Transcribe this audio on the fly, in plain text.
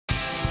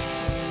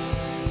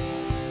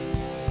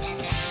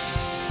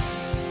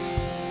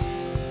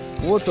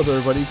What's up,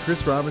 everybody?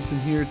 Chris Robinson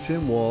here,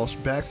 Tim Walsh,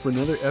 back for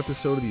another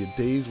episode of the A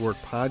Day's Work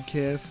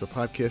podcast. The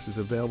podcast is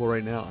available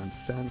right now on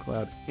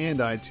SoundCloud and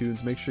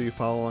iTunes. Make sure you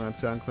follow along on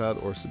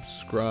SoundCloud or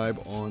subscribe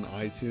on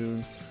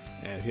iTunes.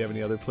 And if you have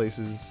any other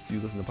places you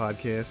listen to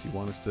podcasts, you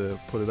want us to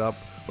put it up,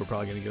 we're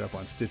probably going to get up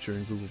on Stitcher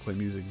and Google Play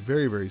Music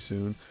very, very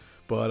soon.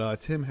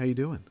 But Tim, how you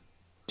doing?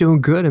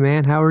 Doing good,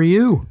 man. How are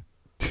you?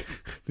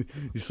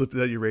 You slipped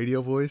out your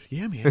radio voice?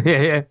 Yeah, man.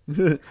 Yeah.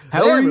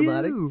 How Hey, are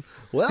everybody. you?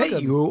 Welcome.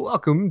 Hey,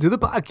 welcome to the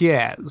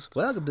podcast.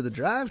 Welcome to the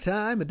Drive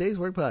Time A Day's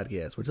Work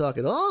podcast. We're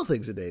talking all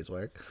things A Day's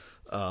Work.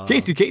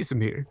 Casey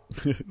Kasem here.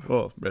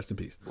 Oh, rest in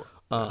peace.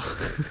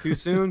 Too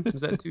soon?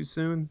 Is that too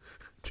soon?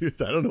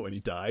 Dude, I don't know when he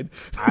died.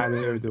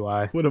 Neither do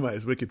I. What am I,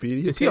 his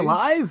Wikipedia Is he page?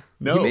 alive?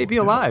 No. He may be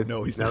alive.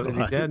 No, he's not Is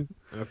alive. he dead?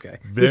 Okay.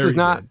 Very this is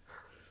not dead.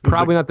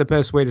 probably not the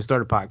best way to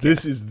start a podcast.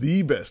 This is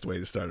the best way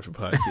to start a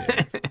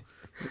podcast.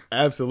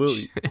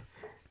 Absolutely.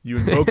 You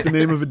invoke the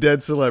name of a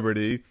dead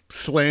celebrity,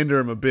 slander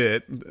him a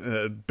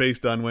bit,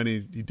 based on when he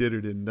did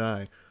or didn't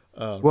die.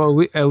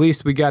 Well, at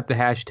least we got the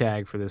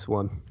hashtag for this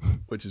one.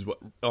 Which is what?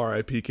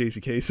 R.I.P.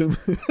 Casey Kasem?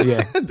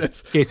 Yeah.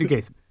 That's Casey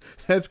Kasem.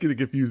 That's going to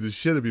confuse the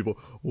shit out of people.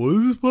 What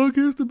is this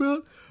podcast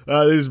about?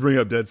 They just bring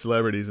up dead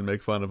celebrities and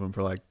make fun of them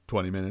for like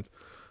 20 minutes.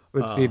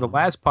 Let's see. The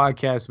last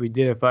podcast we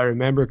did, if I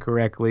remember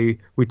correctly,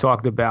 we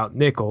talked about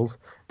Nichols.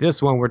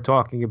 This one, we're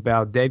talking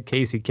about dead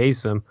Casey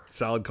Kasem.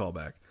 Solid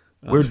callback.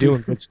 We're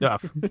doing good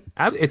stuff.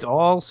 It's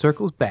all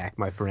circles back,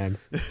 my friend.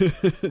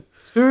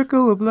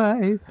 Circle of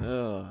life.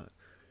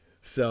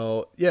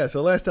 So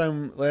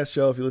last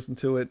show, if you listened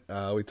to it,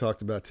 we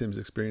talked about Tim's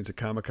experience at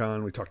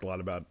Comic-Con. We talked a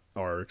lot about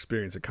our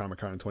experience at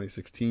Comic-Con in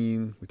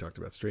 2016. We talked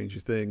about Stranger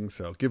Things.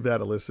 So give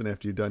that a listen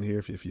after you're done here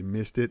if you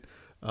missed it.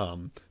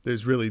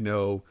 There's really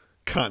no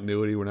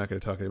continuity. We're not going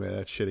to talk about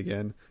that shit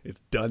again.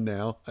 It's done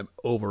now. I'm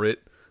over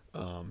it.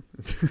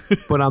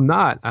 But I'm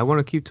not. I want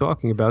to keep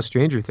talking about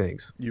Stranger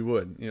Things. You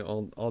would,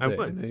 all day.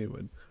 I know you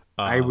would.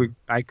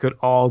 I could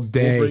all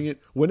day. We'll bring it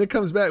when it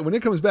comes back. When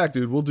it comes back,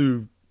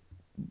 dude,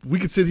 we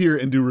could sit here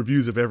and do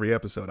reviews of every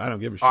episode. I don't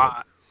give a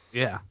shit.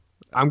 Yeah,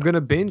 I'm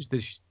gonna binge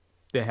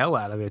the hell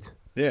out of it.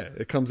 Yeah,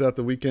 it comes out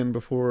the weekend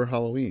before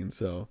Halloween,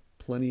 so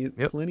plenty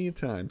of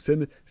time.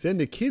 Send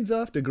the kids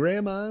off to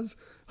grandma's.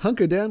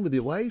 Hunker down with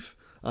your wife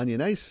on your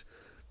nice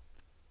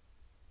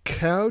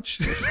couch.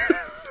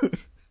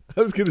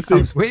 I was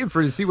waiting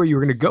to see where you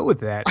were gonna go with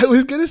that. I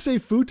was gonna say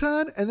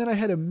futon, and then I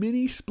had a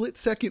mini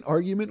split-second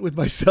argument with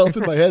myself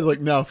in my head,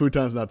 like, no,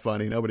 futon's not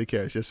funny. Nobody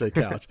cares. Just say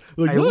couch.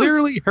 Like, I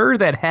literally heard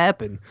that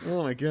happen.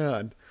 Oh my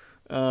god.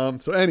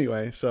 So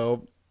anyway,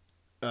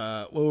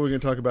 what were we gonna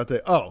talk about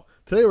today? Oh,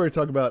 today we're gonna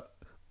talk about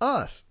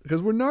us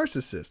because we're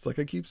narcissists, like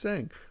I keep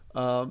saying.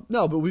 No,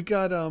 but we've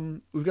got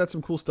some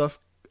cool stuff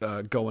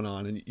going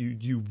on, and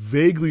you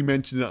vaguely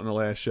mentioned it on the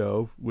last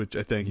show, which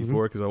I thank you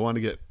for because I want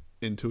to get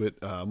into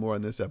it more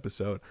on this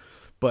episode.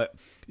 But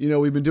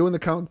we've been doing the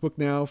comic book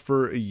now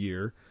for a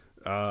year.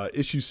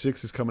 Issue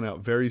 6 is coming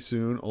out very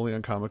soon, only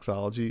on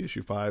Comixology.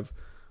 Issue 5,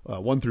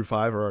 1 through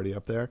 5 are already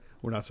up there.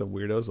 We're not some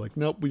weirdos like,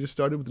 nope, we just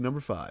started with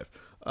number 5.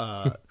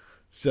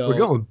 So we're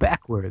going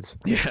backwards.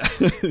 Yeah.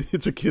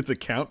 it's a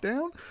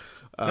countdown.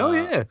 Oh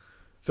yeah.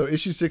 So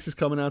issue 6 is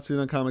coming out soon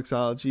on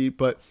Comixology.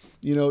 But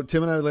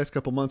Tim and I the last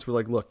couple months were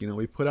like, look,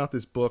 we put out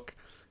this book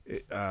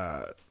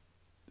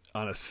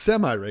on a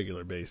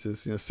semi-regular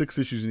basis, 6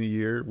 issues in a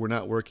year. We're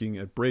not working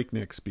at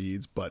breakneck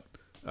speeds, but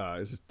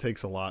it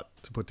takes a lot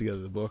to put together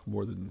the book,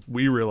 more than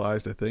we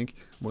realized, I think,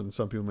 more than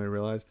some people may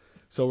realize.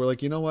 So we're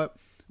like, you know what?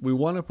 We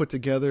want to put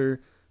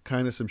together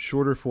kind of some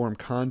shorter form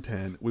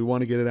content. We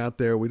want to get it out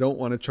there. We don't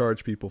want to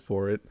charge people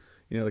for it.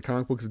 The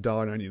comic book is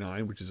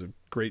 $1.99, which is a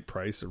great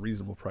price, a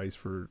reasonable price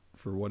for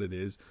what it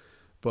is.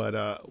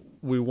 But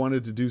we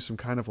wanted to do some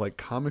kind of like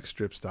comic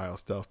strip style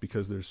stuff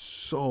because there's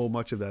so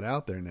much of that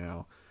out there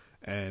now.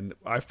 And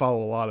I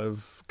follow a lot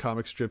of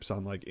comic strips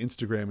on like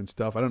Instagram and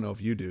stuff. I don't know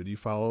if you do. Do you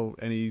follow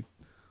any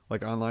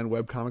like online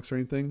web comics or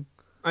anything?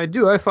 I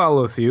do. I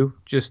follow a few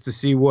just to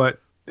see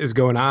what is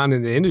going on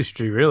in the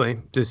industry, really.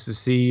 Just to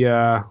see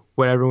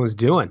what everyone's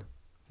doing,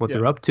 what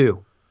they're up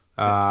to.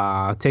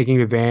 Taking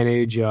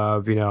advantage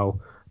of,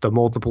 the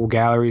multiple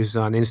galleries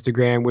on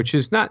Instagram, which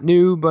is not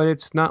new, but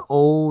it's not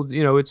old.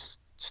 It's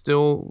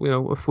still,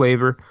 a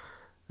flavor.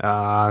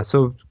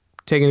 So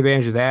taking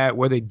advantage of that,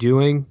 what are they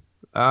doing?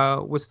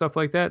 With stuff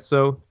like that,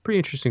 so pretty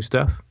interesting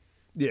stuff.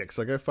 Yeah, because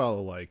like I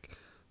follow like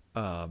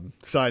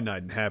Side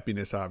Night and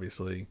Happiness,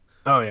 obviously.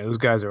 Oh yeah, those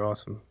guys are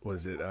awesome.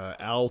 Was it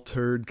Al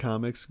Turd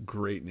Comics?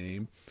 Great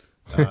name.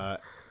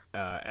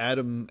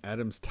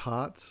 Adam's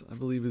Tots, I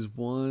believe, is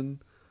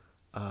one.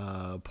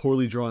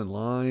 Poorly Drawn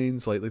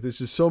Lines, like there's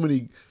just so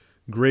many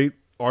great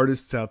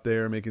artists out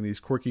there making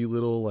these quirky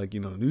little like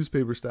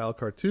newspaper style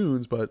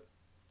cartoons, but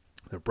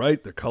they're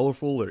bright, they're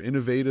colorful, they're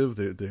innovative,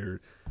 they've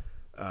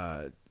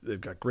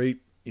got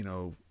great,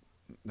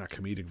 not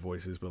comedic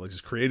voices, but like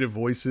just creative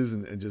voices.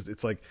 And just,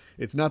 it's like,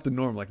 it's not the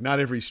norm. Like not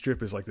every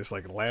strip is like this,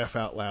 like laugh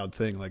out loud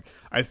thing. Like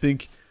I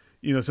think,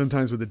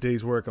 sometimes with the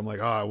day's work, I'm like,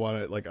 oh, I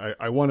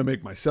want to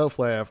make myself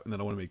laugh. And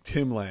then I want to make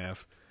Tim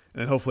laugh.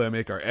 and hopefully I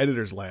make our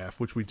editors laugh,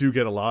 which we do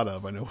get a lot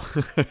of. I know.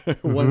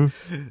 One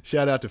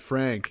shout out to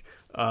Frank,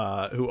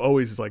 who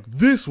always is like,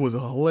 "This was a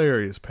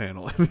hilarious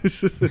panel."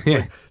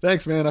 Like,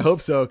 thanks, man. I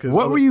hope so.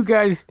 What were you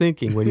guys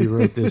thinking when you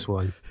wrote this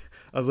one?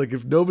 I was like,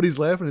 if nobody's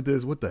laughing at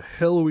this, what the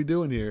hell are we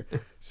doing here?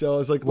 So I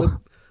was like,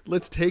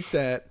 let's take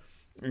that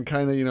and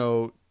kind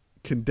of,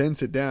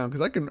 condense it down,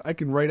 because I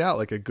can write out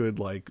like a good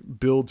like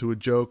build to a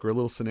joke or a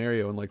little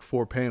scenario in like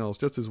 4 panels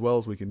just as well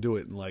as we can do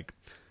it in like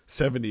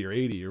 70 or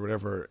 80 or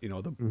whatever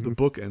the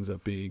book ends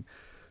up being.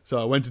 So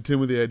I went to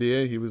Tim with the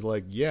idea. He was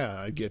like, yeah,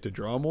 I get to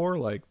draw more.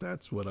 Like,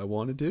 that's what I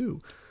want to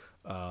do.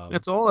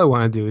 That's all I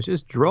want to do is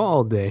just draw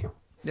all day.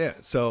 Yeah.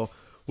 So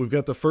we've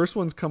got the first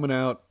one's coming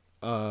out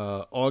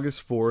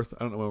August 4th.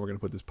 I don't know when we're going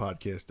to put this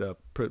podcast up.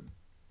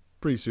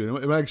 Pretty soon.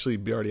 It might actually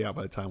be already out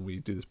by the time we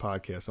do this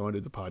podcast. I want to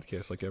do the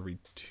podcast like every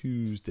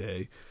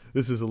Tuesday.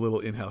 This is a little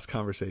in-house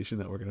conversation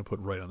that we're going to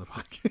put right on the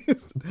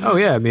podcast. Oh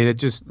yeah, I mean, it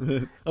just.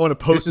 I want to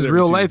post. This is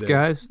real life,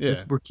 guys.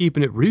 Yeah. We're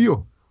keeping it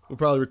real. We'll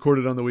probably record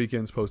it on the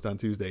weekends, post on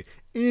Tuesday.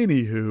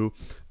 Anywho,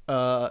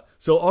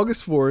 so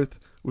August 4th,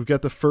 we've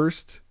got the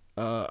first,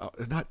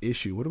 not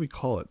issue. What do we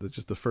call it?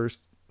 Just the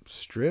first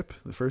strip,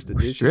 the first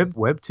edition. Strip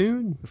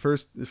webtoon.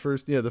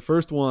 The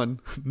first one,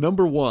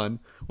 number 1.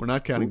 We're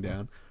not counting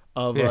down.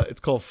 It's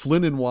called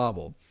Flinn and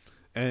Wobble,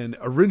 and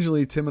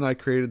originally Tim and I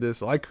created this.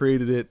 So I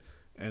created it,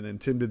 and then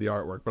Tim did the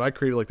artwork. But I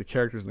created like the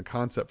characters and the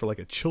concept for like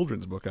a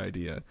children's book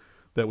idea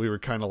that we were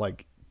kind of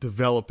like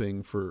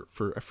developing for.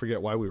 I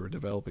forget why we were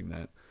developing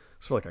that.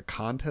 It's for like a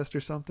contest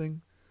or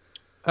something.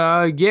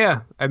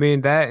 Yeah. I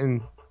mean that,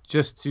 and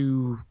just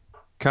to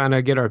kind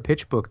of get our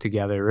pitch book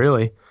together,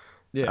 really.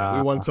 Yeah,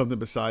 we wanted something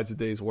besides a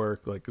day's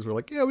work, like because we're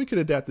like, yeah, we could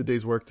adapt the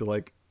day's work to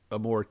like a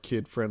more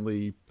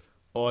kid-friendly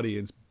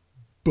audience.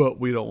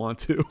 But we don't want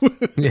to.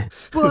 Yeah.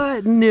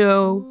 But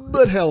no.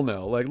 But hell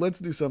no. Like, let's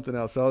do something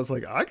else. So I was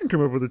like, I can come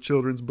up with a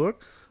children's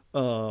book.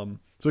 So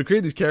we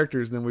created these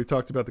characters, and then we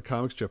talked about the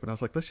comic strip, and I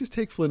was like, let's just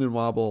take Flinn and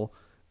Wobble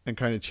and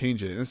kind of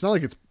change it. And it's not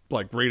like it's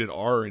like rated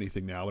R or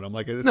anything now, but I'm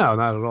like, no,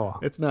 not at all.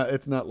 It's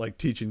not like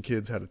teaching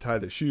kids how to tie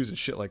their shoes and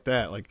shit like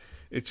that. Like,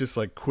 it's just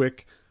like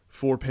quick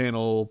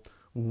 4-panel,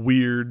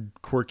 weird,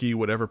 quirky,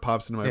 whatever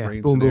pops into my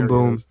brain boom, scenarios.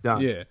 Boom, boom,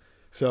 done. Yeah.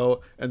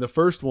 So, and the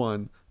first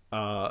one,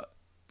 I'm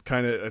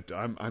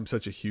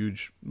such a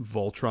huge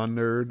Voltron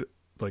nerd,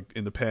 like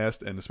in the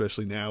past and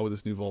especially now with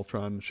this new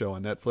Voltron show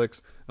on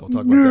Netflix. And we'll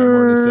talk about that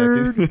more in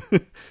a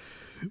second.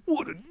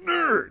 What a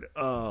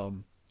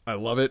nerd! I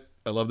love it.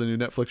 I love the new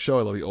Netflix show.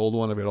 I love the old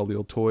one. I've got all the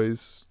old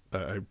toys.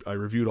 I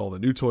reviewed all the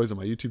new toys on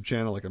my YouTube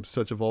channel. Like, I'm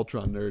such a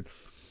Voltron nerd.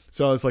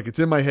 So I was like, it's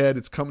in my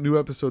head. New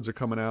episodes are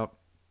coming out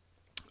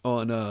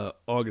on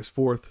August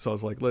 4th. So I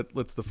was like,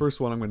 let's the first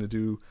one I'm going to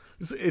do.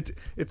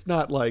 It's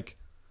not like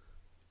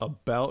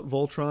about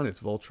Voltron.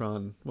 It's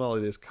Voltron. Well,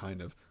 it is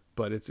kind of,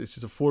 but it's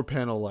just a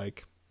 4-panel.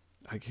 Like,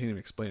 I can't even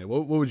explain it.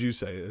 What would you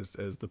say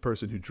as the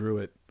person who drew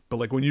it? But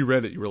like when you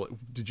read it, you were like,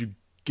 did you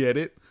get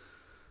it?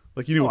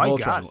 Like, you knew what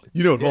Voltron.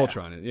 You know what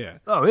Voltron is, yeah.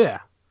 Oh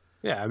yeah,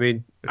 yeah. I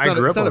mean, I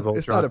grew up on Voltron.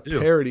 It's not a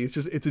parody. It's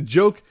a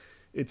joke.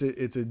 It's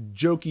a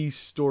jokey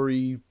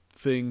story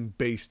thing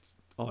based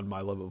on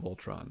my love of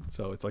Voltron.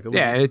 So it's like a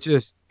little,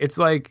 it's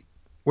like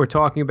we're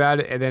talking about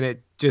it, and then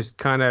it just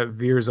kind of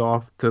veers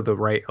off to the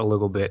right a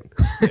little bit.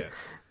 Yeah.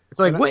 It's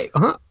like,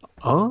 huh?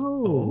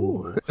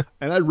 Oh.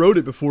 And I wrote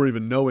it before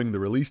even knowing the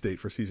release date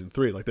for season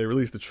 3. Like, they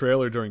released the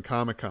trailer during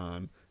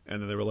Comic-Con,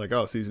 and then they were like,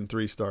 oh, season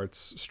 3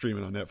 starts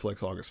streaming on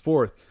Netflix August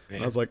 4th.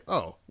 And I was like,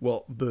 oh,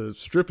 well, the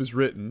strip is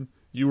written.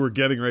 You were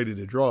getting ready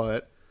to draw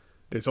it.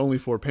 It's only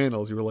 4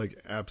 panels. You were like,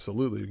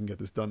 absolutely, you can get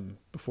this done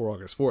before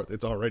August 4th.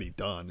 It's already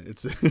done.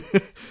 It's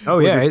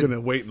we're just going to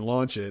wait and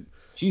launch it.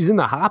 She's in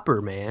the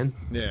hopper, man.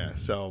 Yeah,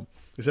 so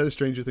is that a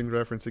Stranger Things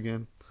reference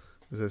again?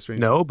 Is that a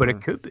Stranger No, but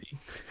it could be.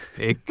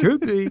 It could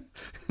be.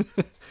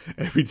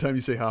 Every time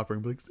you say hopper,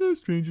 I'm like, is that a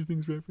Stranger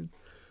Things reference?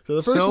 So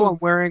the first one, I'm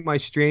wearing my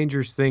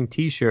Stranger Things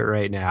t-shirt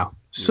right now.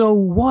 So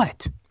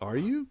what? Are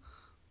you?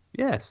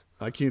 Yes.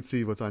 I can't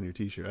see what's on your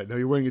t-shirt. I know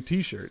you're wearing a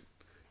t-shirt.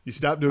 You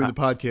stopped doing the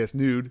podcast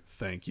nude.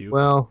 Thank you.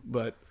 Well,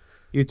 but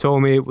you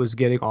told me it was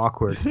getting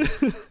awkward.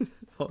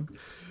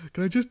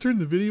 Can I just turn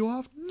the video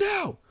off?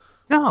 No.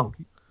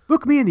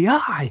 Look me in the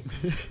eye.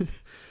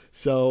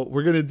 So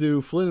we're going to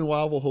do Flinn and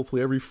Wobble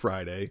hopefully every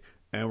Friday,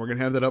 and we're going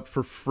to have that up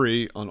for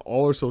free on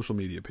all our social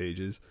media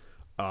pages.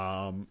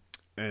 And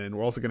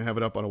we're also going to have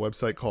it up on a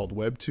website called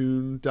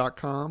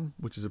webtoon.com,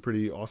 which is a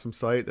pretty awesome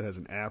site that has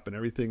an app and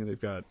everything.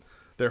 And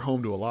they're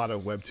home to a lot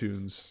of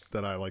webtoons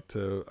that I like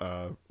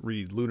to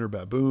read. Lunar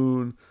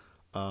Baboon,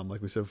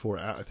 like we said before,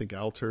 I think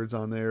Alturd's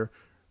on there.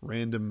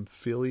 Random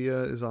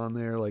Philia is on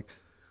there. Like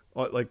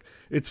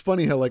it's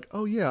funny how like,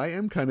 oh yeah, I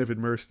am kind of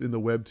immersed in the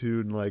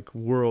webtoon like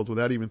world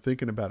without even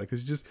thinking about it,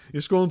 because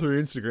you're scrolling through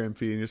your Instagram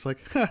feed and you're just like,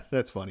 ha,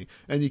 that's funny,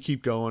 and you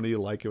keep going and you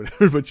like it,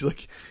 whatever, but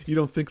you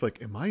don't think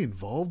like, am I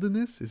involved in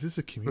this? Is this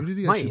a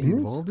community I should be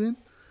involved in?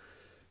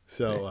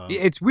 So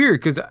it's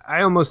weird because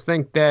I almost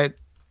think that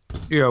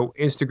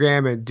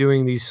Instagram and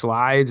doing these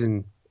slides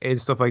and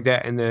stuff like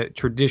that, and the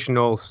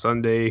traditional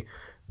Sunday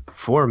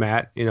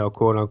format,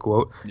 quote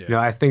unquote. Yeah.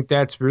 I think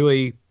that's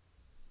really,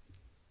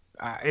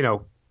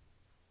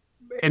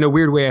 in a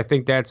weird way, I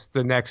think that's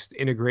the next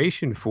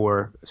integration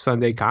for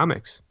Sunday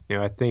comics.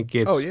 I think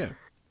Oh it's,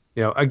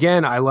 yeah.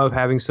 again, I love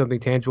having something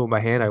tangible in my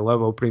hand. I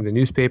love opening the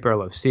newspaper. I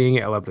love seeing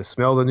it. I love the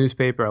smell of the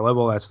newspaper. I love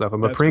all that stuff.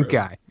 I'm a That's print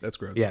gross. guy. That's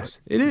gross.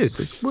 Yes, it is.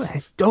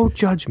 Don't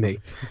judge me,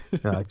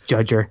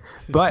 judger.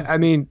 But I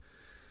mean,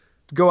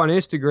 go on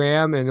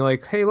Instagram and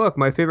like, hey, look,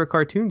 my favorite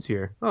cartoon's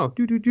here. Oh,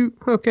 do.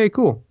 Okay,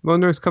 cool. Well,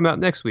 those come out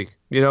next week.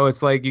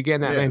 It's like you get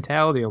in that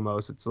mentality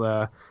almost. It's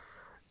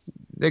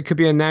it could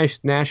be a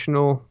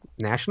national.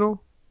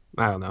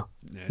 I don't know.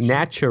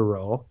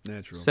 Natural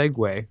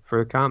segue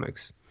for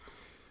comics.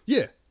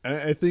 Yeah,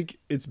 I think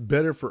it's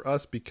better for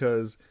us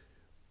because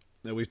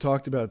we've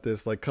talked about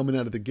this. Like coming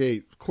out of the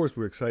gate, of course,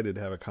 we're excited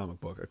to have a comic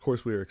book. Of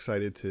course, we were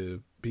excited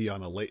to be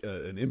on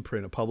an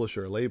imprint, a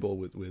publisher, a label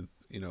with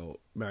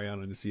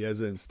Mariano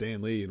Nicieza and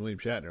Stan Lee and William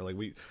Shatner. Like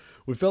we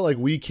felt like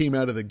we came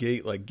out of the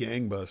gate like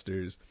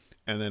gangbusters,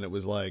 and then it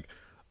was like,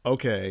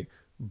 okay.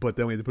 But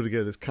then we had to put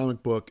together this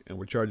comic book, and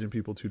we're charging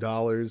people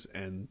 $2,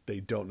 and they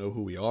don't know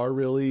who we are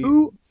really.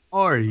 Who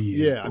are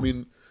you? Yeah, I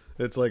mean,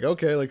 it's like,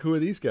 okay, like who are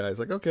these guys?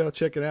 Like, okay, I'll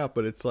check it out.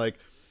 But it's like,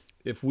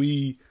 if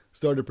we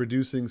started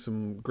producing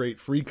some great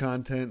free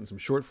content and some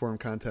short form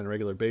content on a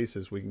regular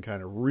basis, we can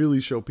kind of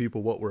really show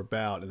people what we're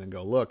about, and then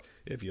go, look,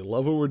 if you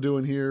love what we're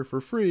doing here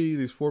for free,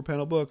 these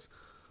 4-panel books,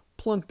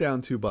 plunk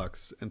down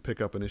 $2 and pick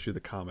up an issue of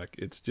the comic.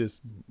 It's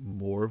just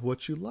more of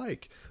what you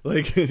like.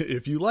 Like,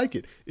 if you like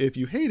it, if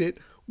you hate it,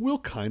 we'll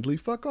kindly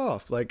fuck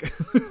off. Like,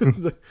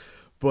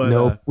 but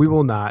no, we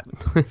will not.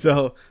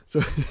 so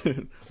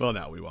well,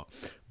 no, we won't.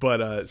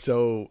 But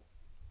so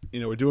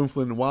we're doing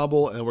Flinn and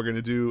Wobble, and we're going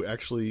to do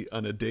actually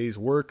on a day's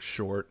work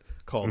short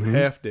called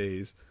Half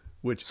Days,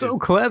 which so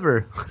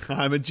clever.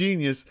 I'm a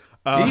genius.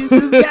 He's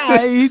this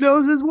guy. He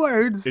knows his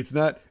words. It's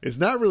not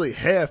really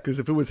half, because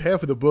if it was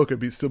half of the book,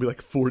 it'd still be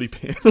like 40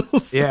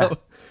 panels. So yeah.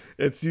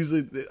 It's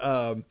usually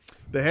the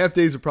half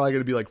days are probably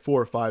going to be like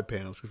 4 or 5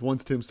 panels, because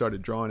once Tim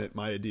started drawing it,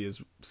 my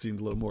ideas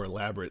seemed a little more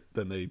elaborate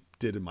than they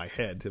did in my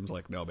head. Tim's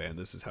like, no, man,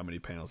 this is how many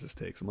panels this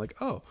takes. I'm like,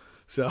 oh.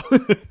 So,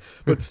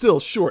 but still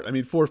short. I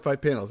mean, 4 or 5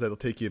 panels, that'll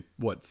take you,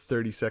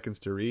 30 seconds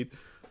to read?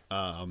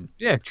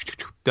 Yeah,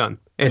 done.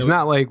 It's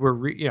not like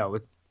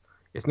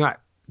it's not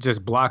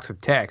just blocks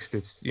of text.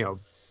 It's,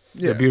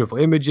 the beautiful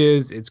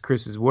images. It's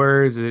Chris's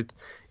words.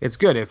 It's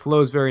good. It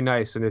flows very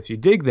nice. And if you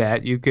dig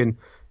that, you can,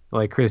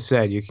 like Chris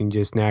said, you can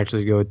just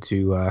naturally go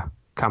to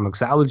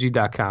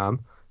comiXology.com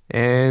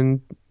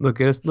and look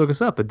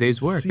us up, a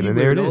day's work, and then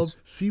there it is.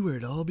 See where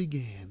it all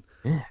began.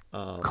 Yeah.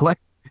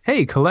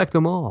 Collect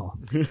them all.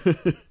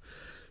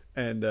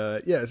 And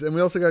yes, and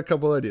we also got a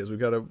couple ideas. We've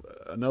got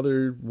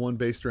another one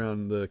based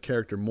around the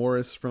character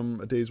Morris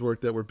from A Day's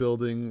Work that we're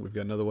building. We've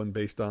got another one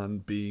based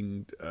on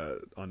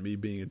on me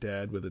being a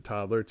dad with a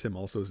toddler. Tim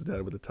also is a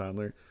dad with a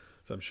toddler.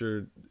 So I'm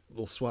sure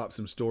we'll swap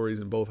some stories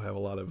and both have a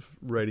lot of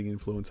writing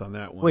influence on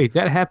that one. Wait,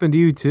 that happened to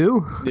you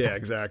too? Yeah,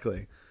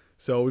 exactly.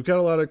 So we've got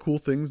a lot of cool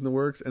things in the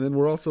works. And then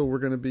we're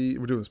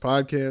doing this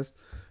podcast,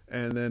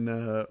 and then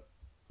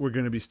we're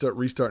going to be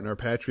restarting our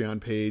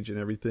Patreon page and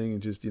everything,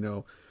 and just,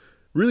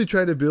 really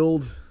try to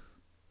build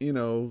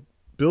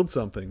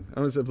something. I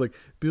don't know, like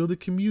build a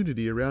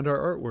community around our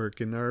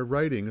artwork and our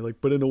writing. Like,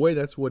 but in a way,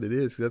 that's what it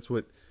is. That's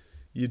what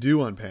you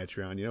do on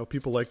Patreon.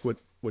 People like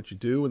what you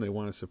do, and they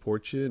want to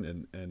support you,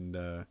 and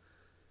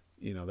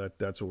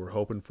that's what we're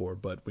hoping for.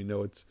 But we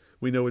know it's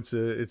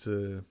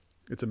a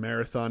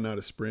marathon, not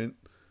a sprint.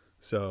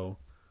 So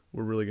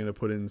we're really going to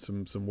put in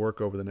some work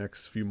over the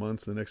next few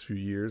months, the next few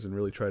years, and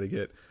really try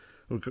to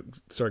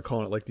start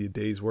calling it like the A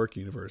Day's Work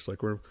universe.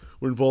 Like we're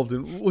involved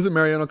in, wasn't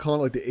Mariano calling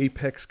it like the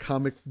Apex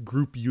Comic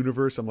Group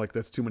universe? I'm like,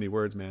 that's too many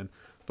words, man.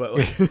 But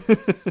like,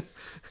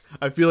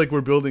 I feel like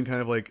we're building kind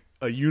of like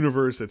a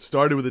universe that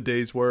started with A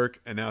Day's Work,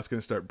 and now it's going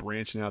to start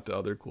branching out to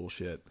other cool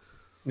shit.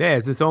 Yeah,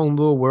 it's its own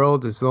little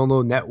world, its own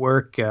little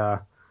network.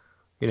 One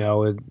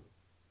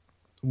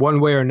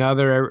way or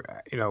another,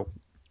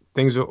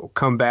 things will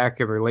come back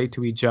and relate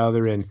to each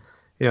other. And,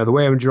 the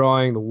way I'm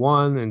drawing the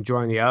one and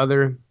drawing the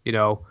other,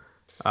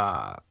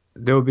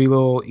 there will be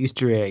little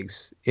Easter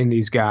eggs in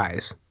these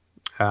guys.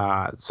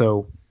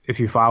 So if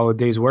you follow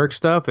Day's Work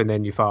stuff, and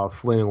then you follow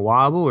Flinn and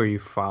Wobble, or you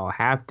follow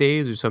Half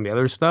Days or some of the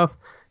other stuff,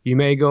 you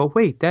may go,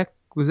 wait, that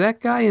was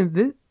that guy in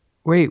this?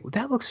 Wait,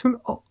 that looks from,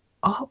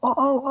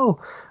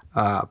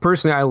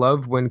 personally, I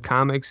love when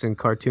comics and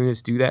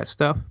cartoonists do that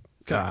stuff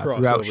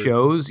throughout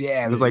shows.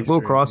 Yeah, there's like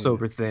little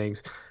crossover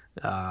things.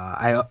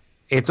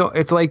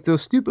 It's like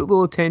those stupid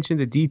little attention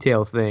to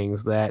detail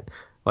things that,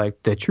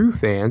 like, the true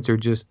fans, or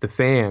just the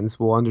fans,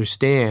 will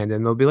understand,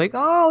 and they'll be like,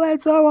 oh,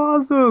 that's so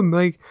awesome.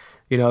 Like,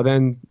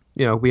 then,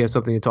 we have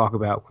something to talk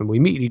about when we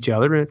meet each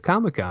other at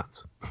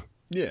Comic-Cons.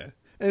 Yeah.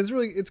 And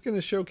it's going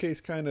to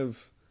showcase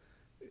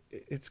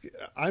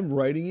I'm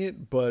writing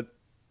it, but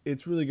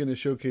it's really going to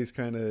showcase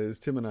kind of, as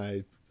Tim and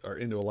I are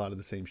into a lot of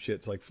the same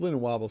shit. So like Flinn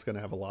and Wobble's going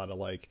to have a lot of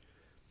like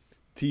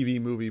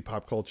TV, movie,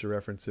 pop culture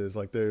references.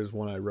 Like there's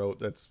one I wrote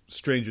that's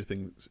Stranger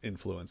Things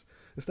influence.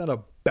 It's not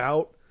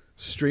about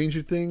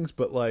Stranger Things,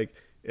 but like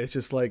it's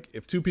just like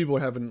if two people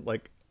are having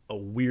like a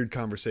weird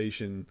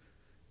conversation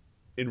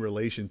in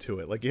relation to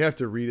it, like you have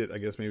to read it, I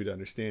guess, maybe to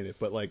understand it,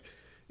 but like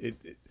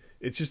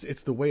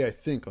it's the way I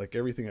think. Like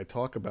everything I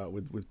talk about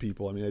with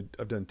people. I mean,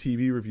 I've done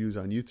TV reviews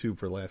on YouTube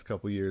for the last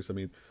couple of years. I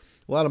mean,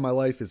 a lot of my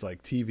life is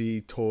like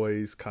TV,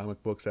 toys,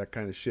 comic books, that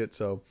kind of shit.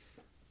 So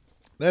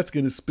that's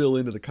going to spill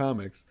into the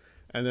comics.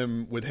 And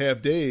then with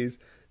Half Days,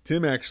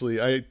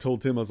 I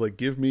told Tim, I was like,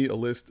 give me a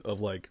list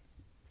of like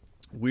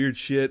weird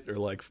shit or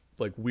like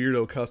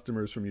weirdo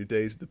customers from your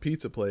days at the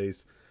pizza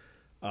place.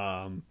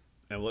 And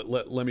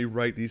let me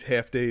write these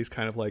half days,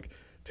 kind of like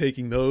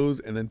taking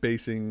those and then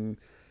basing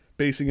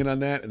it on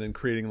that, and then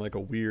creating like a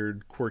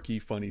weird, quirky,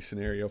 funny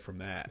scenario from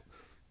that.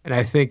 And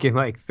I think in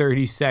like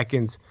 30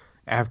 seconds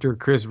after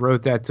Chris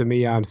wrote that to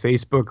me on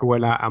Facebook or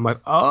whatnot, I'm like,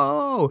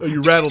 oh,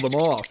 you rattled them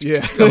off.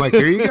 Yeah. I'm like,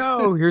 here you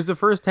go. Here's the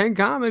first 10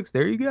 comics.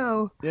 There you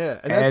go. Yeah.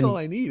 And that's all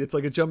I need. It's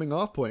like a jumping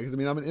off point. Cause I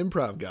mean, I'm an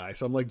improv guy.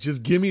 So I'm like,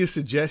 just give me a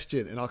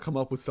suggestion and I'll come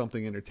up with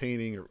something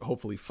entertaining or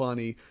hopefully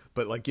funny.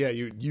 But like, yeah,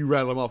 you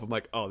rattle them off. I'm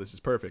like, oh, this is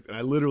perfect. And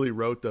I literally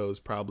wrote those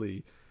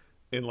probably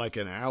in like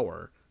an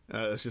hour.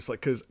 It's just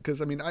like,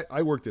 cause I mean,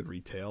 I worked at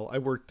retail. I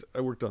worked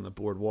on the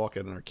boardwalk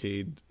at an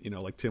arcade,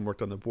 like Tim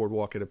worked on the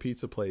boardwalk at a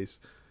pizza place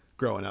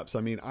growing up. So,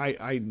 I mean,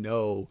 I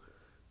know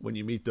when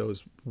you meet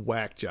those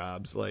whack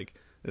jobs, like,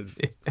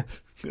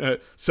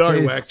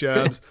 sorry, whack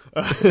jobs.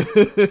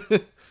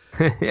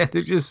 Yeah,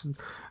 they're just,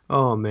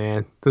 oh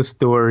man, the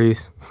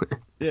stories.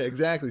 Yeah,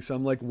 exactly. So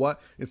I'm like,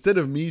 what, instead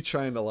of me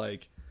trying to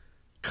like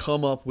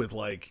come up with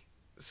like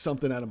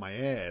something out of my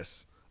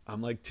ass,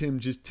 I'm like, Tim,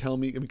 just tell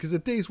me, because a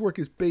day's work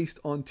is based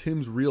on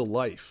Tim's real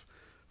life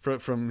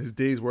from his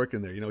days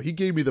working there. He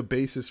gave me the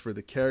basis for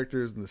the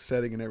characters and the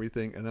setting and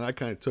everything. And then I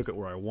kind of took it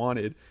where I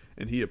wanted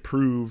and he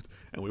approved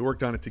and we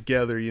worked on it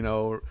together,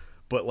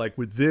 but like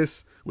with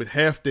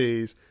Half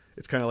Days,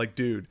 it's kind of like,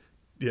 dude,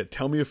 yeah,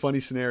 tell me a funny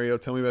scenario.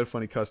 Tell me about a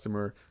funny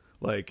customer,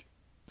 like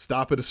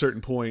stop at a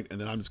certain point. And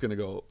then I'm just going to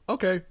go,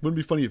 okay, wouldn't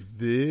it be funny if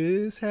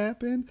this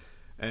happened?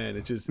 And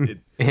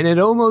and it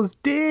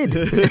almost did.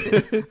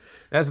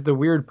 That's the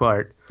weird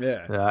part.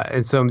 Yeah.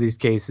 In some of these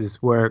cases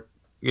where,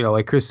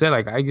 like Chris said,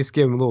 like I just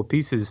give him little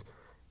pieces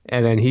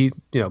and then he,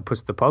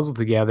 puts the puzzle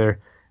together.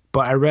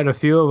 But I read a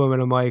few of them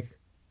and I'm like,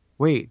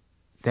 wait,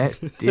 that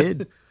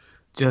did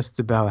just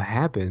about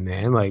happen,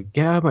 man. Like,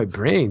 get out of my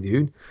brain,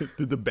 dude.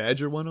 Did the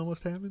Badger one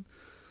almost happen?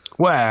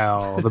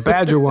 Well, the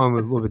Badger one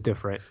was a little bit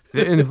different.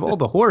 It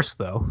involved a horse,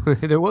 though.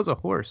 There was a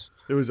horse.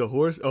 There was a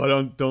horse?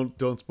 Oh,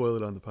 don't spoil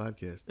it on the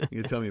podcast.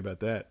 You can tell me about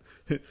that.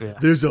 Yeah.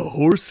 There's a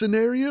horse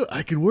scenario?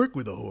 I can work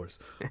with a horse.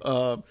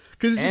 Cause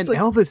it's and just like,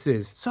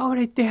 Elvises. So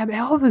many damn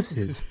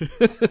Elvises.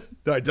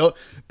 All right,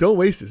 don't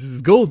waste this. This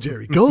is gold,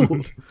 Jerry.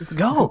 Gold. It's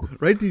gold.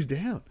 Write these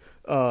down.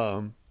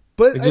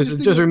 But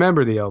just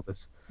remember the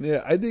Elvis.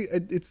 Yeah, I think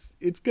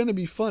it's gonna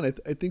be fun.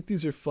 I think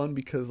these are fun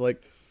because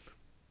like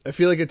I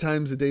feel like at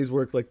times a day's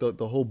work, like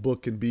the whole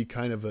book can be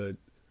kind of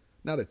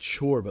not a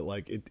chore, but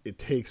like it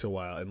takes a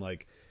while. And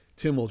like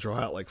Tim will draw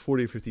out like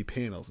 40 or 50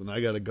 panels and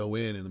I got to go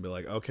in and be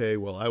like, okay,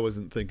 well, I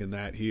wasn't thinking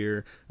that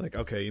here. Like,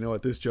 okay, you know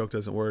what? This joke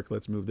doesn't work.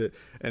 Let's move it.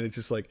 And it's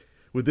just like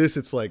with this,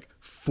 it's like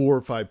 4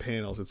 or 5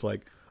 panels. It's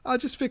like, I'll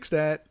just fix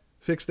that,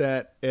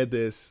 add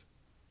this.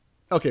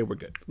 Okay, we're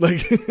good.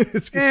 Like,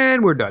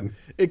 and we're done.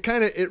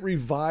 It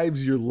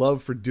revives your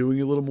love for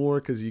doing a little more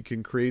because you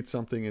can create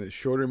something in a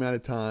shorter amount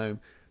of time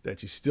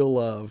that you still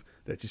love,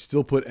 that you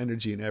still put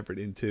energy and effort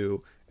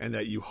into, and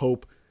that you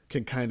hope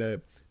can kind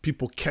of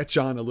people catch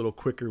on a little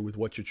quicker with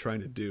what you're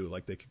trying to do.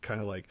 Like they can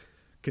kind of like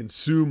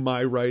consume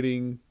my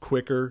writing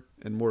quicker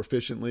and more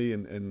efficiently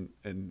and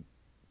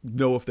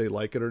know if they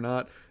like it or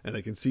not. And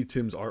they can see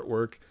Tim's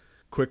artwork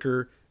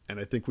quicker. And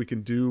I think we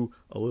can do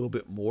a little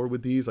bit more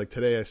with these. Like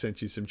today I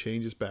sent you some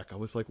changes back. I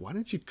was like, why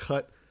don't you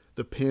cut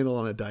the panel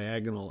on a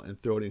diagonal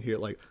and throw it in here?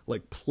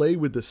 Like play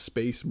with the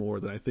space more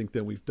than I think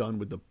than we've done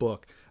with the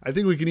book. I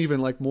think we can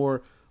even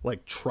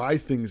try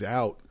things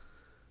out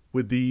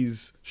with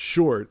these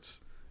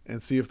shorts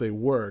and see if they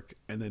work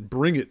and then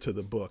bring it to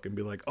the book and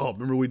be like, oh,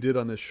 remember we did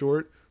on this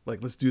short?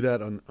 Like, let's do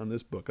that on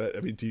this book. I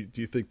mean, do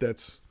you think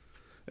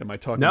am I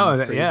talking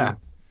crazy? Yeah.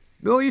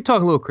 Well, you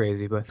talk a little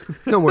crazy, but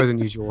no more than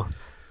usual.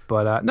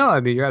 But no,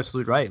 I mean, you're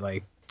absolutely right.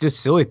 Like just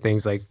silly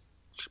things like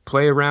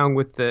play around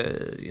with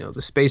the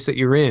space that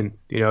you're in.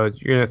 You're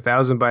in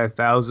 1,000 by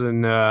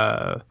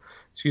 1,000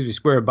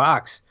 square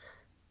box.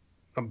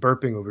 I'm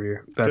burping over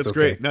here. That's okay.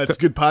 Great. No, it's a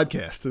good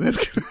podcast. That's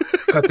good.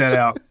 Cut that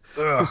out.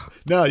 Ugh.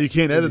 No, you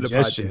can't edit a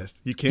podcast.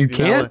 You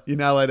can't. You're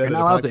not allowed to edit. You're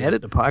not allowed to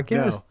edit a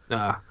podcast.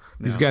 No.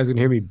 These guys can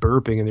hear me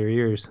burping in their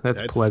ears.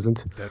 That's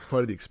pleasant. That's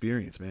part of the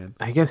experience, man.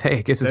 I guess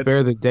it's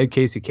better than dead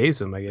Casey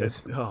Kasem, I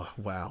guess. Oh,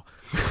 wow.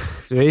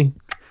 See?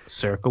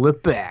 Circle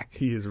it back.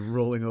 He is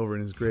rolling over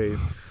in his grave.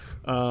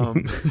 No,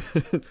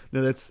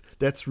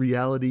 that's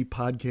reality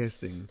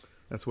podcasting.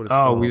 That's what it's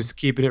called. We're just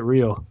keeping it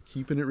real.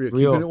 Keeping it real.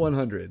 Keeping it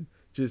 100.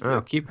 Just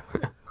keep.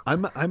 I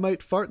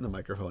might fart in the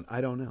microphone. I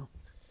don't know.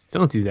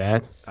 Don't do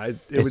that.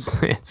 It's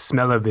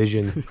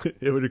smell-o-vision.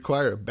 It would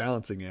require a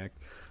balancing act.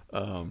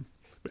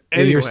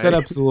 And your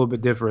setup's a little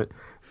bit different.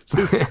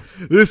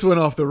 This went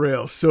off the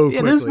rails so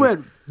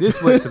quickly.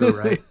 This went to the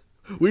right.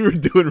 We were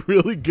doing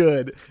really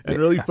good and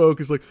really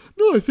focused. Like,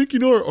 no, I think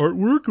our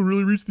artwork will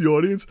really reach the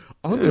audience.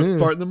 I'm gonna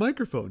fart in the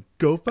microphone.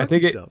 Go fuck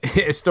yourself.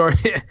 It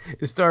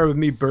started with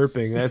me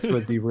burping. That's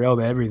what derailed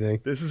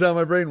everything. This is how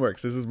my brain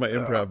works. This is my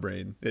improv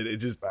brain. It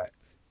just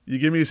you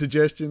give me a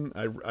suggestion,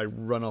 I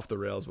run off the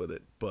rails with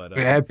it. But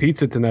I had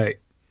pizza tonight.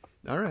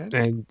 All right,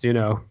 and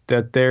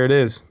there it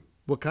is.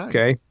 What kind?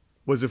 Okay,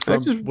 was it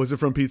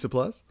from Pizza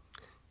Plus?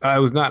 I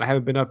was not. I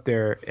haven't been up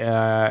there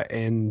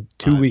in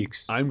 2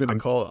 weeks. I'm gonna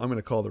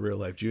call the Real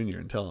Life Junior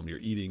and tell him you're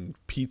eating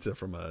pizza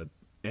from a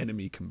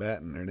enemy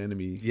combatant or an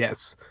enemy.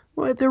 Yes.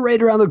 Well, they're right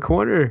around the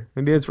corner.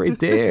 I mean, it's right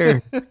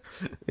there.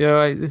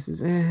 This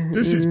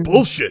is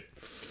bullshit.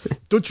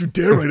 Don't you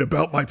dare write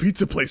about my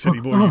pizza place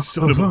anymore, you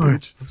son of a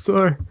bitch. I'm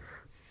sorry.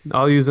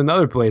 I'll use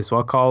another place. So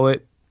I'll call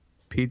it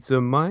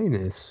Pizza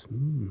Minus.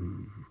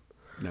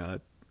 No,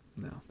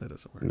 that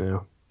doesn't work.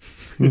 No.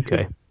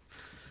 Okay.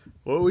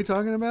 What were we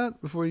talking about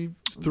before you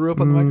threw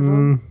up on the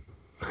microphone?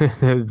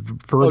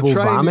 Verbal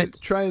vomit.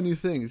 Trying new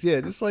things.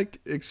 Yeah, just like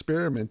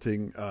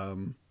experimenting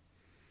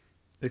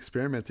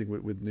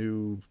with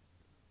new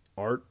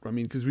art. I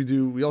mean, because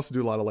we also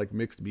do a lot of like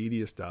mixed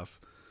media stuff,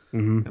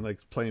 and like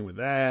playing with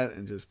that,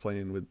 and just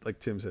playing with, like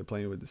Tim said,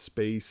 playing with the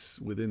space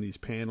within these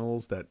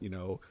panels. That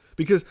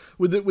because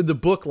with the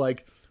book,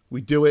 like, we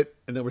do it,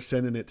 and then we're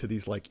sending it to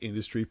these like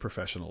industry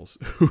professionals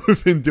who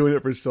have been doing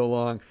it for so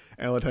long.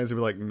 And a lot of times they'll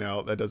be like,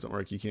 "No, that doesn't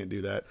work. You can't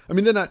do that." I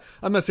mean,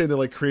 I'm not saying they're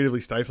like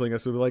creatively stifling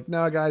us. We'll be like,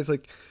 "No, guys,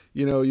 like,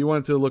 you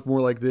want it to look more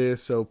like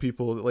this." So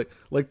people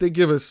like they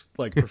give us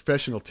like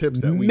professional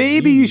tips that we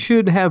maybe need. You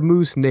should have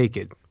Moose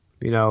naked.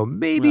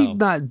 Maybe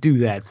not do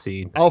that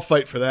scene. I'll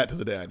fight for that to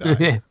the day I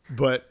die.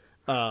 But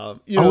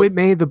it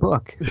made the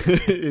book.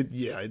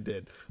 It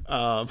did.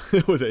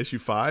 Was it issue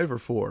 5 or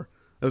 4?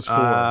 That was 4.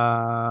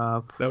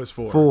 That was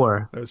 4.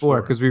 4. That was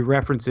 4 because we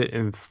reference it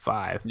in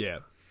 5. Yeah.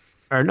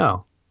 Or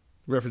no.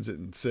 Reference it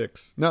in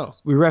 6. No.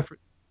 We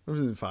reference it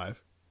in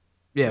 5.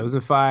 Yeah, it was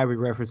in 5. We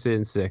referenced it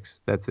in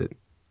 6. That's it.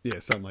 Yeah,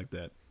 something like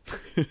that.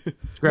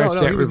 Scratch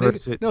that,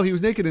 reverse it. No, he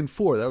was naked in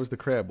 4. That was the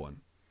crab one.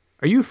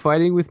 Are you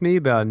fighting with me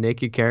about a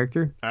naked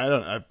character? I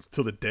don't know.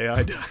 Till the day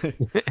I die.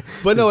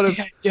 But no,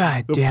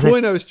 the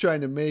point I was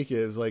trying to make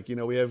is like,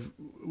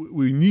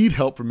 we need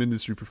help from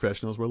industry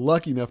professionals. We're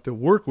lucky enough to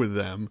work with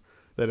them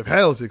that have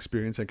had this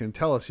experience and can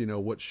tell us,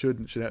 what should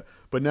and should have.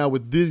 But now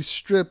with these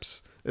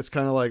strips, it's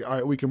kind of like, all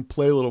right, we can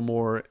play a little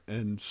more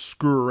and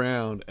screw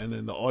around, and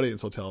then the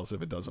audience will tell us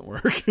if it doesn't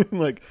work.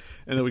 And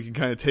then we can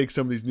kind of take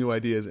some of these new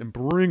ideas and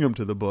bring them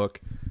to the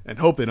book and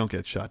hope they don't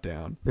get shot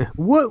down.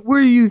 What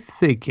were you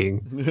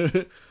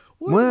thinking?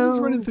 What was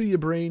running through your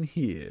brain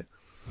here?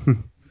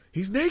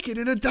 He's naked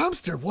in a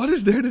dumpster. What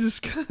is there to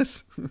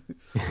discuss?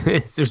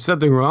 Is there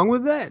something wrong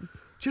with that?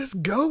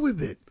 Just go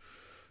with it.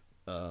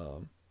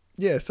 So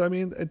I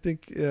mean, I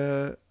think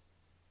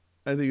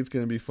it's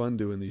going to be fun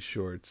doing these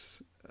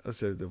shorts. I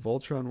said the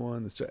Voltron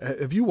one.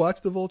 Have you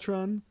watched the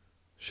Voltron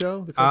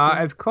show?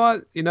 I've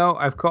caught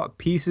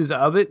pieces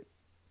of it.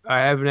 I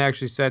haven't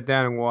actually sat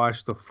down and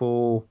watched the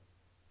full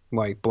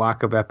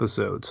block of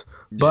episodes.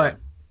 Yeah. But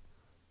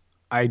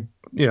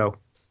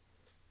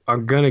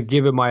I'm gonna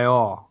give it my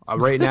all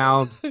right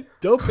now.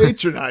 Don't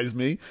patronize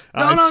me.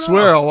 I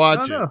swear I'll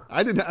watch it.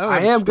 I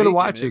am gonna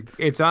watch it.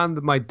 It's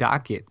on my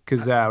docket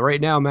because right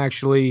now I'm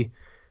actually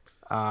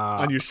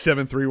on your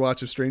 7th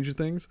rewatch of Stranger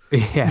Things.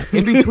 Yeah,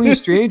 in between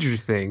Stranger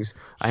Things,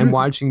 I'm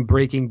watching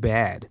Breaking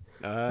Bad.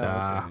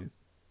 Okay.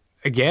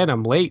 Again,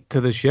 I'm late to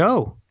the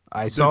show.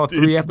 I saw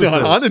 3 episodes.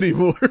 It's not on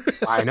anymore.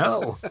 I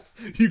know.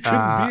 You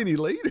couldn't be any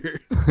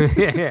later.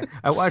 Yeah,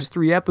 I watched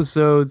 3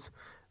 episodes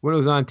when it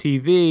was on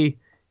TV,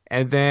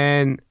 and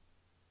then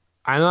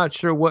I'm not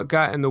sure what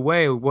got in the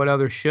way. What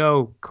other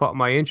show caught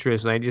my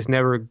interest, and I just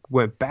never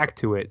went back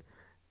to it.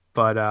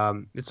 But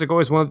it's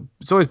always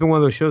been one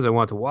of those shows I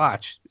want to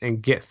watch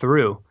and get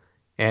through.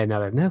 And now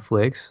that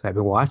Netflix, I've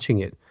been watching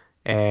it.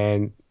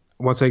 And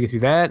once I get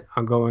through that,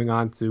 I'm going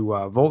on to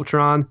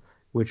Voltron,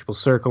 which will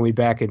circle me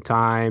back in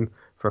time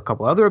for a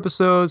couple other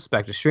episodes,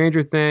 back to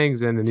Stranger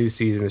Things, and the new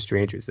season of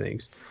Stranger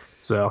Things.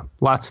 So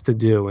lots to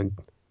do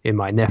in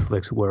my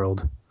Netflix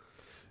world.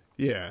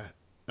 Yeah,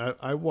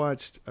 I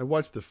watched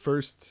the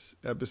first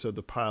episode,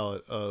 the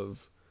pilot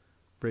of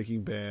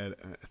Breaking Bad.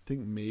 I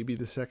think maybe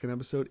the second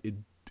episode.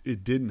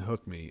 It didn't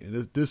hook me, and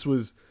it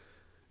was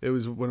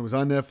when it was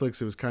on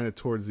Netflix. It was kind of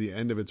towards the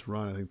end of its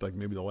run. I think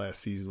maybe the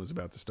last season was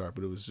about to start,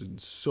 but it was in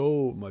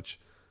so much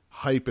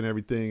hype and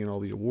everything, and all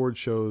the award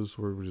shows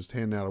where we're just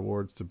handing out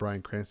awards to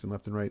Bryan Cranston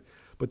left and right.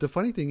 But the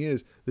funny thing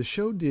is, the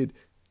show did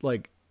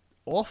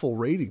awful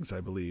ratings. I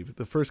believe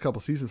the first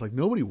couple seasons,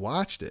 nobody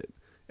watched it,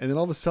 and then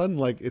all of a sudden,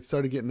 it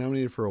started getting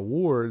nominated for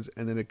awards,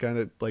 and then it kind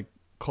of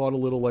caught a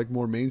little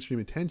more mainstream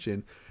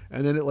attention,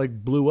 and then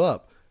it blew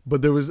up.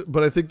 But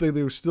I think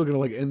they were still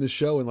going to end the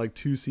show in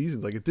 2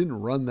 seasons. It didn't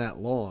run that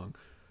long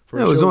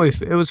No,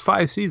 it was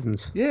 5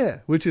 seasons. Yeah,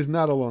 which is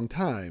not a long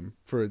time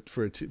for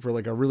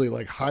like a really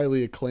like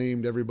highly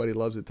acclaimed, everybody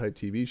loves it type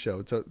TV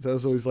show. So that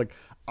was always like,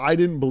 I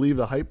didn't believe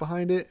the hype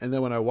behind it, and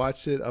then when I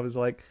watched it, I was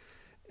like,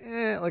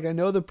 like I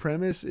know the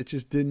premise, it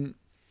just didn't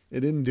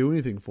do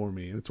anything for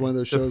me. And it's one of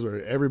those shows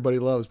where everybody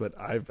loves, but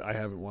I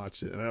haven't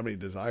watched it, and I don't have any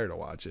desire to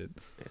watch it.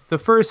 The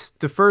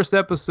first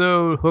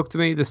episode hooked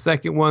me. The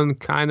second one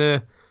kind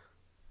of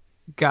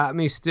got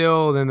me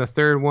still. Then the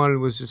third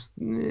one was just,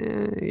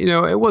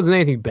 it wasn't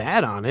anything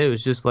bad on it. It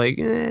was just like,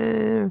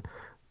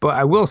 But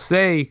I will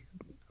say,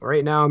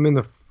 right now I'm in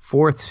the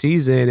 4th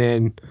season,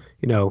 and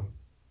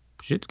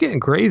shit's getting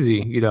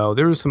crazy.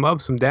 There was some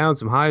ups, some downs,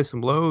 some highs,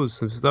 some lows,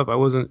 some stuff I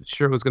wasn't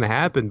sure was going to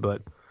happen,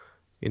 but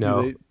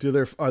are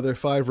there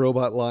 5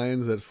 robot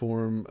lions that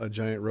form a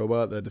giant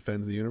robot that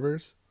defends the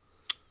universe?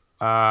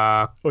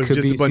 Or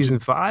could be season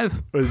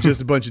 5, or is it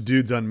just a bunch of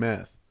dudes on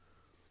meth?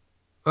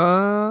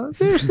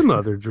 There's some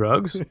other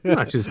drugs,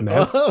 not just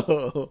meth.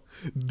 Oh,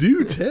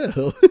 do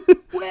tell.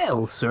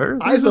 Well, sir,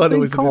 I thought it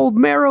was called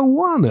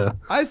marijuana.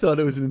 I thought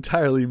it was an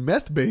entirely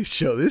meth-based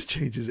show. This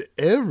changes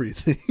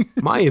everything.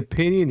 My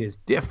opinion is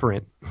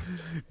different.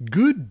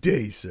 Good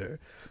day, sir.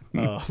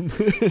 I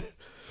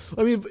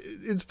mean,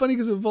 it's funny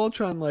because with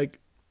Voltron, like,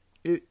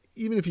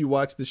 even if you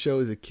watch the show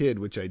as a kid,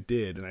 which I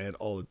did, and I had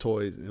all the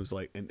toys, and it was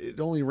like, and it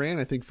only ran,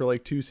 I think, for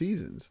like 2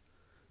 seasons.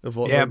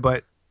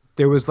 But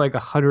there was like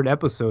 100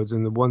 episodes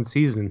in the one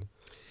season.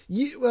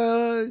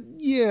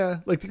 Yeah,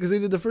 like because they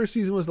did the first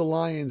season was the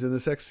lions and the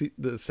sex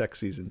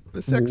season.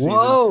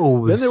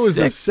 Whoa! Then there was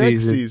the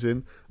sex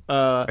season.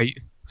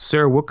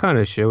 Sir, what kind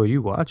of show are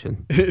you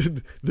watching?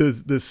 the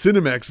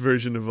Cinemax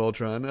version of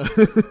Voltron.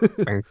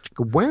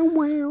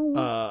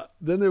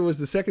 Then there was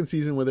the second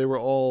season where they were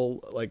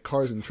all like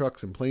cars and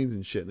trucks and planes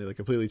and shit, and they like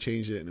completely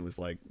changed it, and it was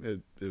like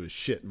it was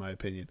shit in my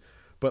opinion.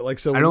 But like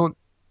so, I don't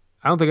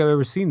think I've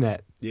ever seen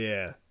that.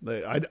 Yeah,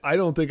 like, I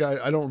don't think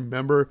I don't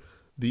remember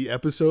the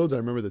episodes. I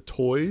remember the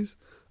toys.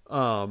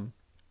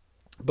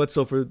 But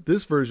so for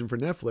this version for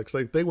Netflix,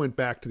 like they went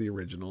back to the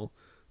original.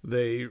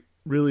 They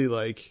really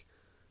like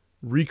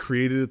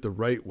recreated it the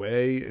right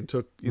way and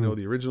took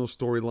the original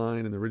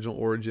storyline and the original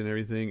origin and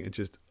everything and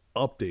just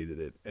updated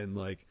it, and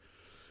like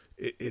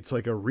it's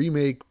like a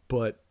remake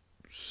but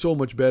so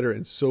much better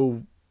and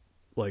so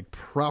like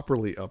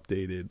properly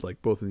updated,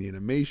 like both in the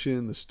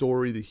animation, the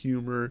story, the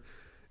humor,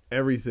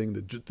 everything,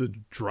 the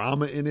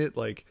drama in it.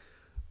 Like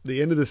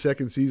the end of the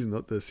second season,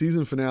 the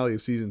season finale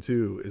of season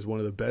 2 is one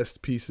of the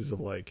best pieces of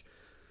like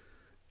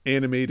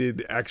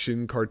animated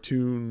action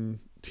cartoon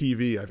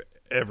TV I've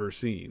ever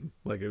seen.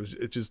 Like I was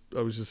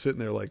just sitting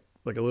there like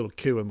a little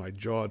kid when my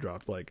jaw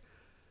dropped. Like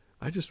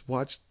I just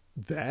watched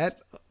that.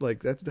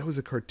 Like that was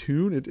a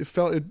cartoon.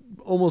 It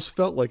almost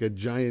felt like a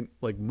giant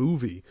like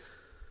movie.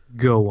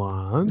 Go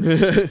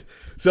on.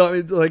 So I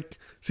mean, like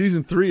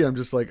season 3, I'm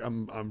just like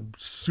I'm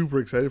super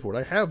excited for it.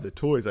 I have the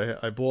toys.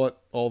 I bought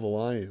all the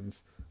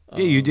lions.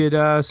 Yeah, you did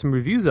some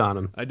reviews on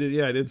them. I did.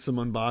 Yeah, I did some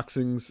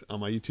unboxings on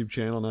my YouTube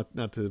channel.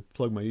 Not to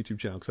plug my YouTube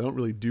channel because I don't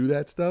really do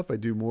that stuff. I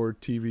do more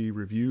TV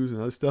reviews and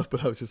other stuff.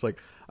 But I was just like,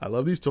 I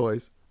love these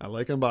toys. I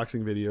like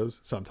unboxing videos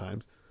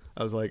sometimes.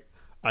 I was like,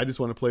 I just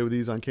want to play with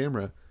these on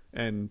camera.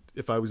 And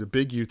if I was a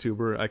big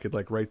YouTuber, I could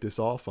like write this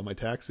off on my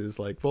taxes.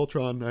 Like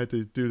Voltron, I had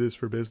to do this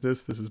for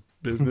business. This is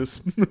business.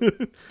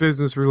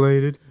 Business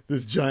related.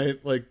 This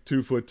giant like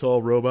 2 foot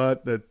tall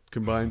robot that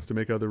combines to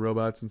make other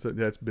robots and so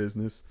that's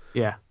business.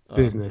 Yeah.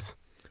 Business.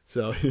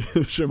 So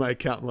I'm sure my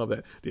accountant loved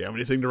that. Do you have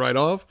anything to write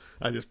off?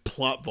 I just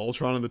plop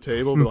Voltron on the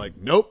table and be like,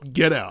 nope,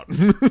 get out.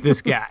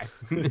 This guy.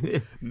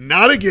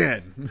 Not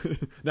again.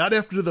 Not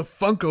after the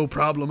Funko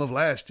problem of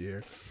last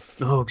year.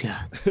 Oh,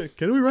 God.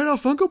 Can we write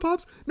off Funko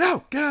Pops?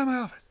 No, get out of my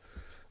office.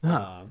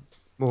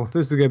 Well,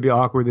 this is going to be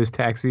awkward this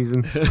tax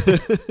season.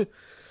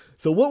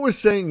 So what we're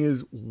saying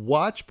is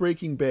watch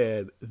Breaking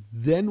Bad,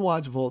 then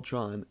watch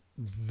Voltron,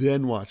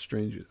 then watch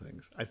Stranger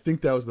Things. I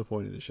think that was the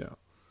point of the show.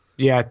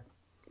 Yeah.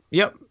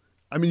 Yep.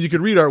 I mean, you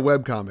could read our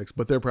webcomics,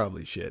 but they're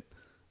probably shit.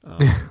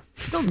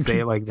 Don't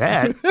say it like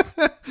that.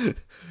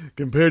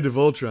 Compared to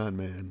Voltron,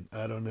 man,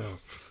 I don't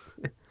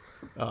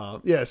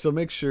know. Yeah, so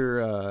make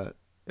sure...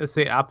 Let's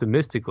say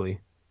optimistically.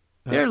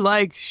 They're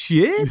like,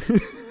 shit?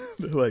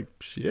 They're like,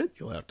 shit?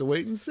 You'll have to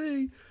wait and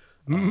see.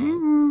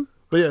 Mm-hmm.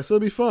 But yeah, so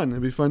it'll be fun.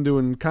 It'll be fun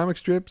doing comic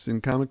strips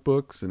and comic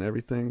books and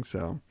everything.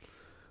 So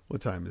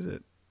what time is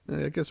it?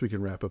 I guess we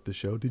can wrap up the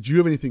show. Did you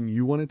have anything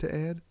you wanted to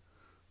add?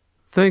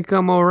 Think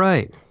I'm all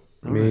right.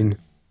 I mean,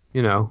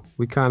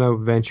 we kind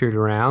of ventured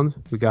around.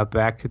 We got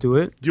back to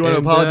it. Do you want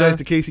to apologize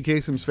to Casey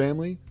Kasem's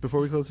family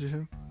before we close the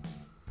show?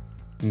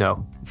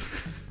 No.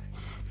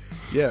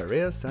 Yeah,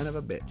 real son of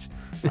a bitch.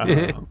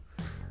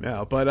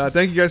 No, but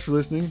thank you guys for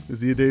listening. This is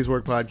the A Day's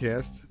Work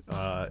podcast.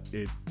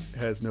 It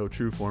has no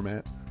true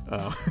format,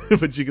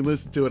 but you can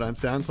listen to it on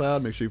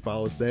SoundCloud. Make sure you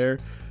follow us there.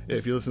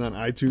 If you listen on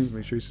iTunes,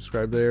 make sure you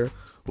subscribe there.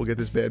 We'll get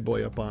this bad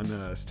boy up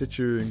on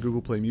Stitcher and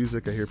Google Play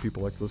Music. I hear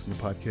people like to listen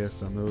to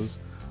podcasts on those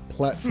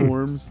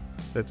platforms.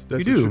 That's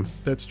true.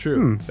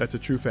 That's a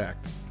true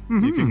fact.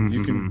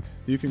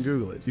 You can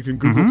Google it. You can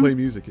Google Play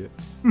Music it.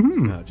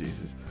 Oh,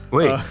 Jesus.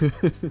 Wait.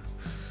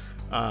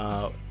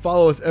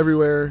 Follow us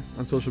everywhere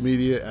on social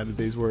media at A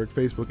Day's Work,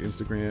 Facebook,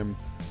 Instagram,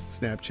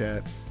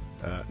 Snapchat.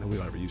 No, we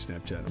don't ever use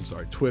Snapchat. I'm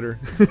sorry. Twitter.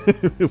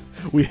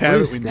 We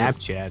have it.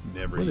 Snapchat.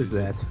 Never What is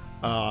that?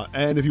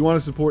 And if you want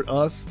to support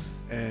us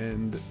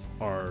and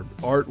our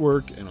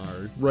artwork and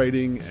our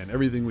writing and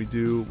everything we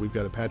do, we've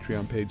got a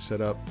Patreon page set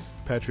up,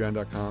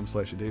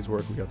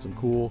 patreon.com/adayswork. We got some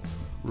cool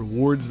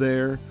rewards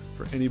there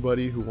for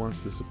anybody who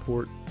wants to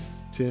support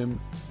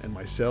Tim and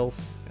myself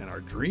and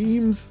our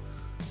dreams.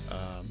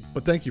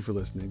 But thank you for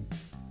listening.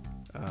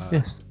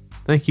 Yes.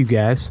 Thank you,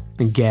 guys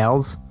and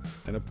gals.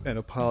 And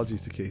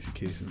apologies to Casey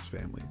Kasem's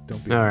family.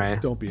 Don't be an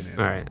asshole.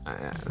 All right.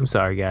 I'm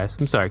sorry, guys.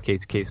 I'm sorry,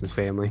 Casey Kasem's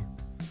family.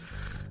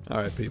 All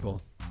right,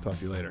 people. Talk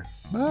to you later.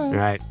 Bye. All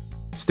right.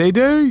 Stay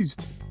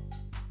dazed.